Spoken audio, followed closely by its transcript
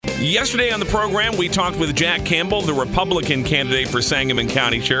Yesterday on the program, we talked with Jack Campbell, the Republican candidate for Sangamon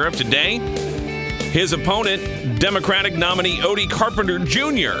County Sheriff. Today, his opponent, Democratic nominee Odie Carpenter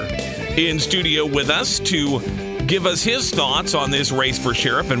Jr., in studio with us to give us his thoughts on this race for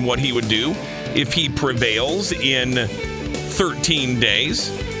sheriff and what he would do if he prevails in 13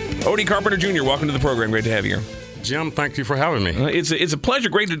 days. Odie Carpenter Jr., welcome to the program. Great to have you here. Jim, thank you for having me. It's a pleasure.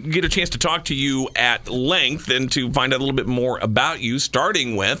 Great to get a chance to talk to you at length and to find out a little bit more about you,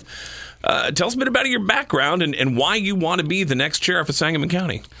 starting with, tell us a bit about your background and why you want to be the next sheriff of Sangamon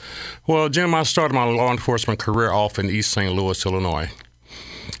County. Well, Jim, I started my law enforcement career off in East St. Louis, Illinois.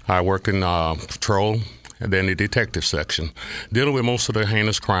 I worked in patrol and then the detective section, dealing with most of the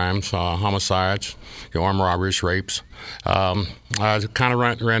heinous crimes, homicides, armed robberies, rapes. I kind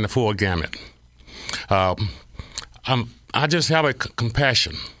of ran the full gamut. I just have a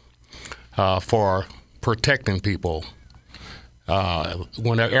compassion for protecting people,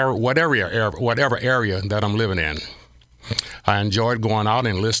 whatever area that I'm living in. I enjoyed going out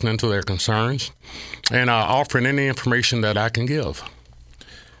and listening to their concerns and offering any information that I can give.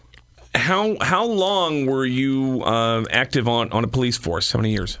 How long were you active on a police force? How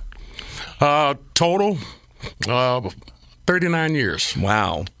many years? Total, 39 years.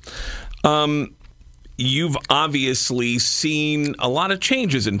 Wow. You've obviously seen a lot of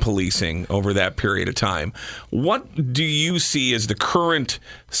changes in policing over that period of time. What do you see as the current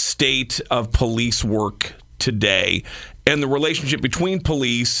state of police work today and the relationship between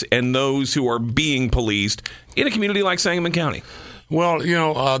police and those who are being policed in a community like Sangamon County? Well,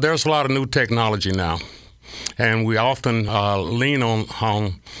 there's a lot of new technology now, and we often lean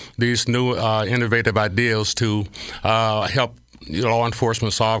on these new innovative ideas to help law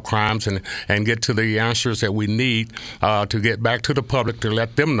enforcement solve crimes and get to the answers that we need to get back to the public to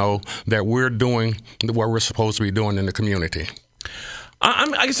let them know that we're doing what we're supposed to be doing in the community.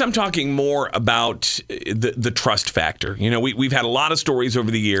 I guess I'm talking more about the trust factor. We've had a lot of stories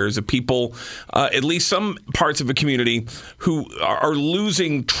over the years of people, at least some parts of a community, who are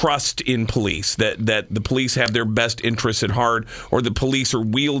losing trust in police, that the police have their best interests at heart, or the police are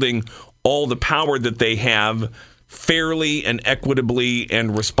wielding all the power that they have fairly and equitably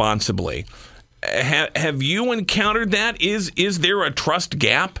and responsibly. Have you encountered that? Is there a trust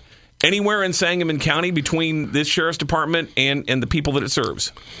gap anywhere in Sangamon County between this sheriff's department and the people that it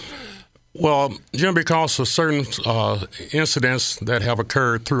serves? Well, Jim, because of certain incidents that have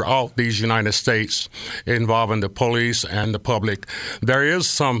occurred throughout these United States involving the police and the public, there is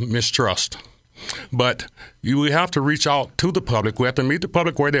some mistrust. But we have to reach out to the public. We have to meet the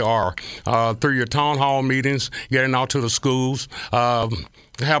public where they are, through your town hall meetings, getting out to the schools,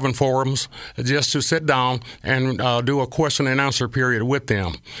 having forums, just to sit down and do a question and answer period with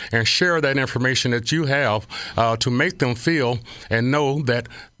them and share that information that you have to make them feel and know that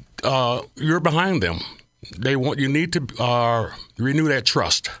you're behind them. You need to renew that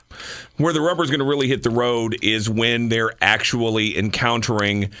trust. Where the rubber's going to really hit the road is when they're actually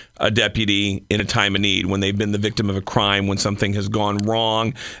encountering a deputy in a time of need, when they've been the victim of a crime, when something has gone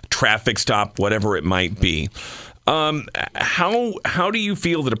wrong, traffic stop, whatever it might be. How do you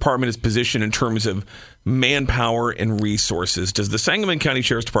feel the department is positioned in terms of manpower and resources? Does the Sangamon County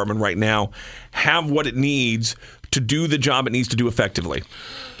Sheriff's Department right now have what it needs to do the job it needs to do effectively?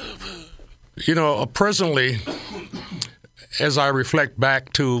 Presently, as I reflect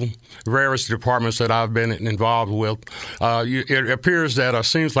back to various departments that I've been involved with, it appears that it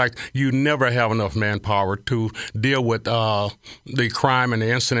seems like you never have enough manpower to deal with the crime and the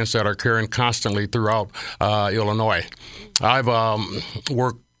incidents that are occurring constantly throughout Illinois. I've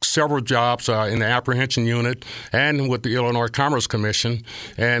worked several jobs in the apprehension unit and with the Illinois Commerce Commission,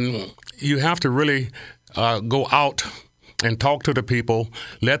 and you have to really go out and talk to the people,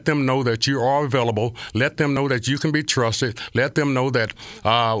 let them know that you are available, let them know that you can be trusted, let them know that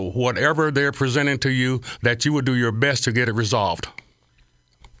whatever they're presenting to you, that you would do your best to get it resolved.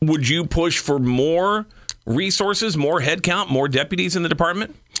 Would you push for more resources, more headcount, more deputies in the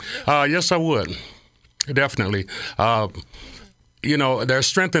department? Yes, I would. Definitely. There's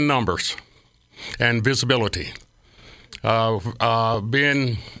strength in numbers and visibility.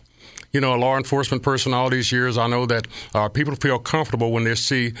 Being a law enforcement person all these years, I know that people feel comfortable when they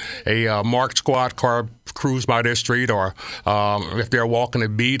see a marked squad car cruise by their street, or if they're walking a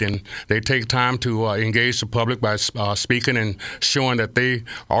beat, and they take time to engage the public by speaking and showing that they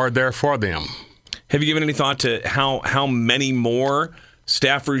are there for them. Have you given any thought to how many more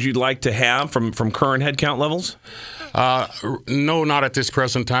staffers you'd like to have from current headcount levels? No, not at this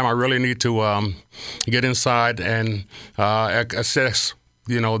present time. I really need to get inside and assess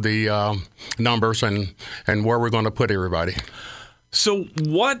the numbers and where we're going to put everybody. So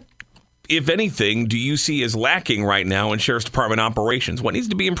what, if anything, do you see as lacking right now in Sheriff's Department operations? What needs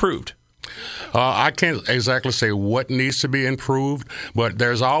to be improved? I can't exactly say what needs to be improved, but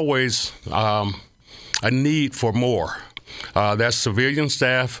there's always a need for more. That's civilian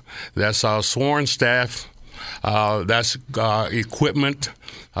staff, that's sworn staff, that's equipment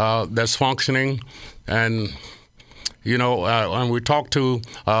that's functioning. And, when we talk to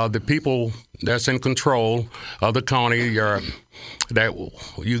the people that's in control of the county, that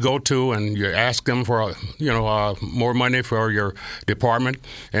you go to and you ask them for, more money for your department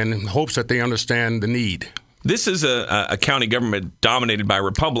in hopes that they understand the need. This is a county government dominated by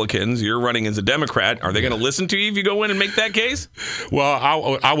Republicans. You're running as a Democrat. Are they going to listen to you if you go in and make that case?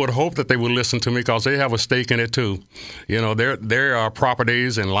 Well, I would hope that they would listen to me because they have a stake in it too. Their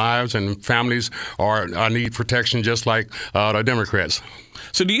properties and lives and families need protection just like the Democrats.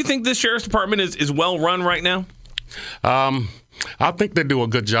 So do you think this Sheriff's Department is well run right now? I think they do a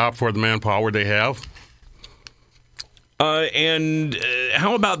good job for the manpower they have. And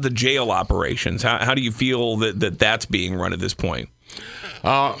how about the jail operations? How do you feel that's being run at this point?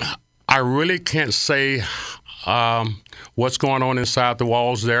 I really can't say what's going on inside the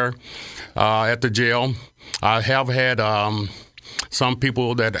walls there at the jail. I have had some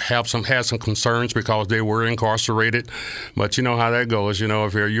people that had some concerns because they were incarcerated, but you know how that goes.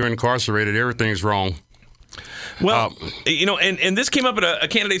 If you're incarcerated, everything's wrong. Well, and this came up at a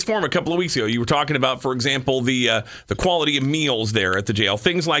candidates forum a couple of weeks ago. You were talking about, for example, the quality of meals there at the jail,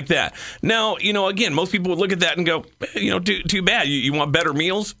 things like that. Now, again, most people would look at that and go, too bad. You want better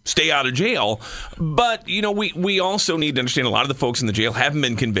meals? Stay out of jail. But, we also need to understand a lot of the folks in the jail haven't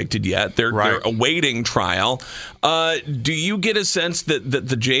been convicted yet. They're awaiting trial. Do you get a sense that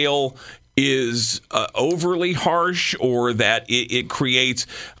the jail is overly harsh, or that it creates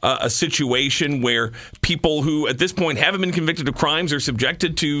a situation where people who at this point haven't been convicted of crimes are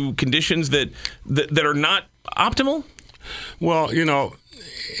subjected to conditions that are not optimal? Well,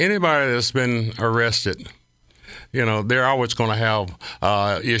 anybody that's been arrested, they're always going to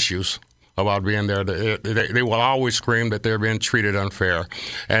have issues about being there. They will always scream that they're being treated unfair.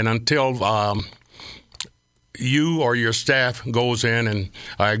 And until you or your staff goes in and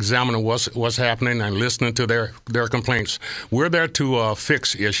examine what's happening and listening to their complaints, we're there to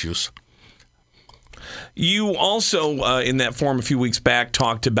fix issues. You also, in that forum a few weeks back,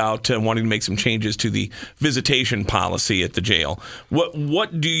 talked about wanting to make some changes to the visitation policy at the jail.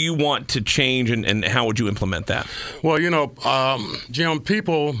 What do you want to change, and how would you implement that? Well, Jim,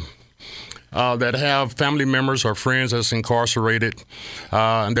 people that have family members or friends that's incarcerated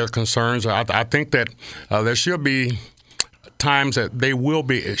and their concerns, I think that there should be times that they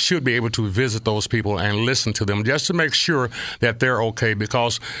should be able to visit those people and listen to them just to make sure that they're okay.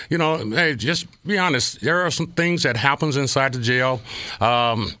 Because, hey, just be honest, there are some things that happens inside the jail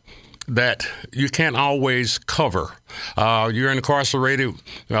that you can't always cover. You're incarcerated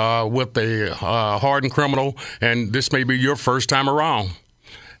with a hardened criminal, and this may be your first time around.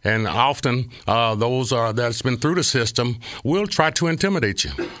 And often those that's been through the system will try to intimidate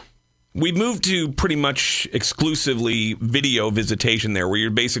you. We moved to pretty much exclusively video visitation there, where you're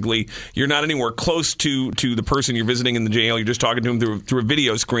not anywhere close to the person you're visiting in the jail. You're just talking to them through a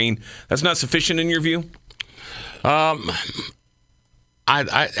video screen. That's not sufficient in your view? I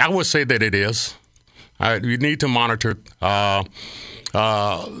would say that it is. You need to monitor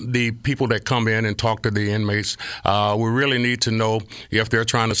the people that come in and talk to the inmates. We really need to know if they're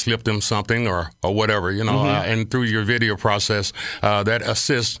trying to slip them something or whatever, and through your video process, that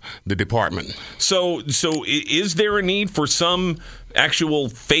assists the department. So is there a need for some actual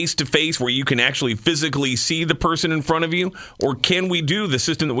face-to-face where you can actually physically see the person in front of you? Or can we do the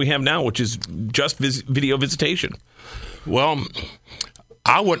system that we have now, which is just video visitation? Well,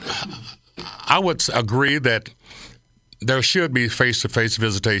 I would agree that there should be face-to-face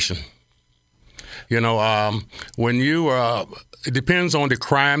visitation. When it depends on the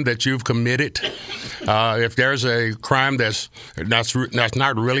crime that you've committed. If there's a crime that's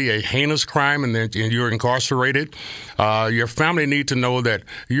not really a heinous crime, and you're incarcerated, your family need to know that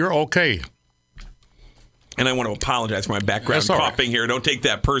you're okay. And I want to apologize for my background coughing here. Don't take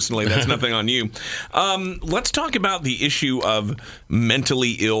that personally. That's nothing on you. Let's talk about the issue of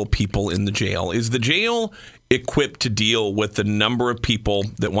mentally ill people in the jail. Is the jail equipped to deal with the number of people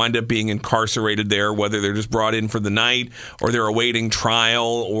that wind up being incarcerated there, whether they're just brought in for the night or they're awaiting trial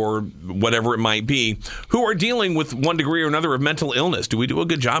or whatever it might be, who are dealing with one degree or another of mental illness? Do we do a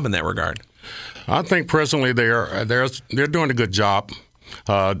good job in that regard? I think presently they're doing a good job.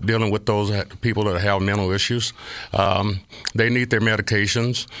 dealing with those people that have mental issues. They need their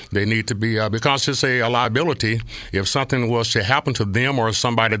medications. They need to be, because it's a liability if something was to happen to them or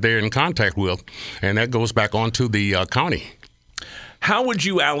somebody they're in contact with, and that goes back onto the county. How would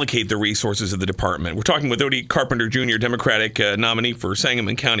you allocate the resources of the department? We're talking with Odie Carpenter Jr., Democratic nominee for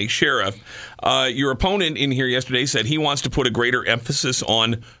Sangamon County Sheriff. Your opponent in here yesterday said he wants to put a greater emphasis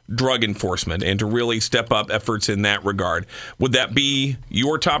on drug enforcement and to really step up efforts in that regard. Would that be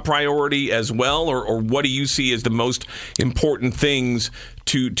your top priority as well, or what do you see as the most important things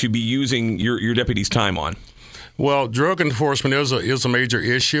to be using your deputies' time on? Well, drug enforcement is a major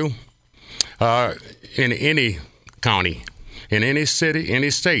issue in any county. In any city, any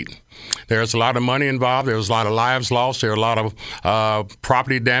state. There's a lot of money involved. There's a lot of lives lost. There's a lot of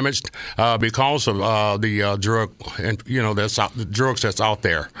property damaged because of the drug, and the drugs that's out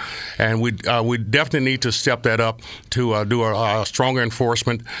there. And we definitely need to step that up to do a stronger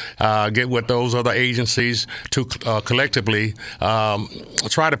enforcement. Get with those other agencies to collectively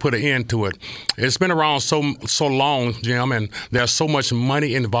try to put an end to it. It's been around so long, Jim, and there's so much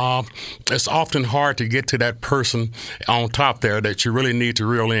money involved. It's often hard to get to that person on top there that you really need to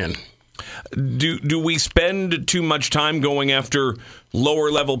reel in. Do we spend too much time going after lower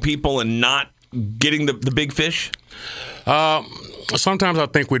level people and not getting the big fish? Sometimes I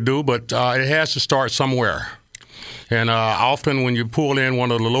think we do, but it has to start somewhere. And often when you pull in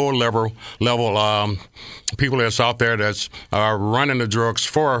one of the lower level people that's out there that's running the drugs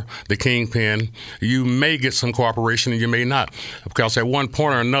for the kingpin, you may get some cooperation and you may not. Because at one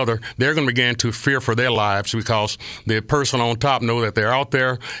point or another, they're going to begin to fear for their lives because the person on top know that they're out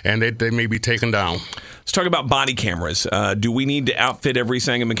there and they may be taken down. Let's talk about body cameras. Do we need to outfit every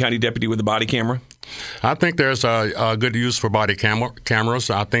Sangamon County deputy with a body camera? I think there's a good use for body cameras.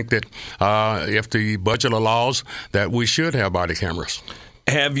 I think that if the budget allows, that we should have body cameras.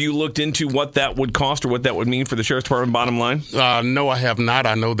 Have you looked into what that would cost or what that would mean for the Sheriff's Department bottom line? No, I have not.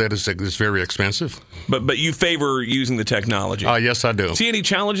 I know that it's very expensive. But you favor using the technology? Yes, I do. See any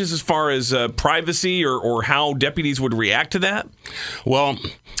challenges as far as privacy or how deputies would react to that? Well,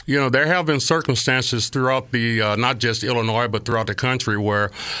 there have been circumstances throughout the, not just Illinois, but throughout the country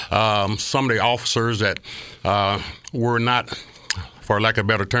where some of the officers that were not, for lack of a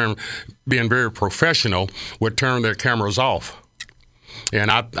better term, being very professional would turn their cameras off. And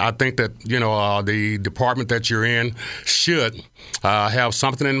I think that, the department that you're in should have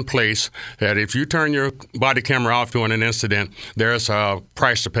something in place that if you turn your body camera off during an incident, there's a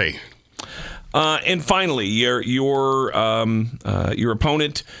price to pay. And finally, your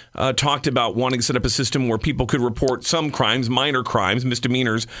opponent talked about wanting to set up a system where people could report some crimes, minor crimes,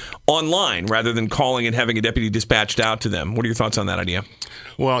 misdemeanors, online rather than calling and having a deputy dispatched out to them. What are your thoughts on that idea?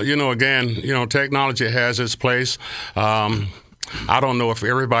 Well, again, technology has its place. I don't know if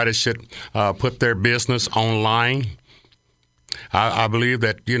everybody should put their business online. I believe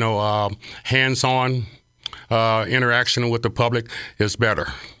that, hands-on interaction with the public is better.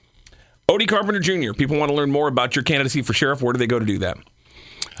 Odie Carpenter Jr., people want to learn more about your candidacy for sheriff. Where do they go to do that?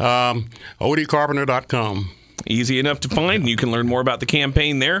 OdieCarpenter.com. Easy enough to find, and you can learn more about the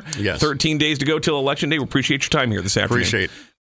campaign there. Yes. 13 days to go till Election Day. We appreciate your time here this afternoon. Appreciate it.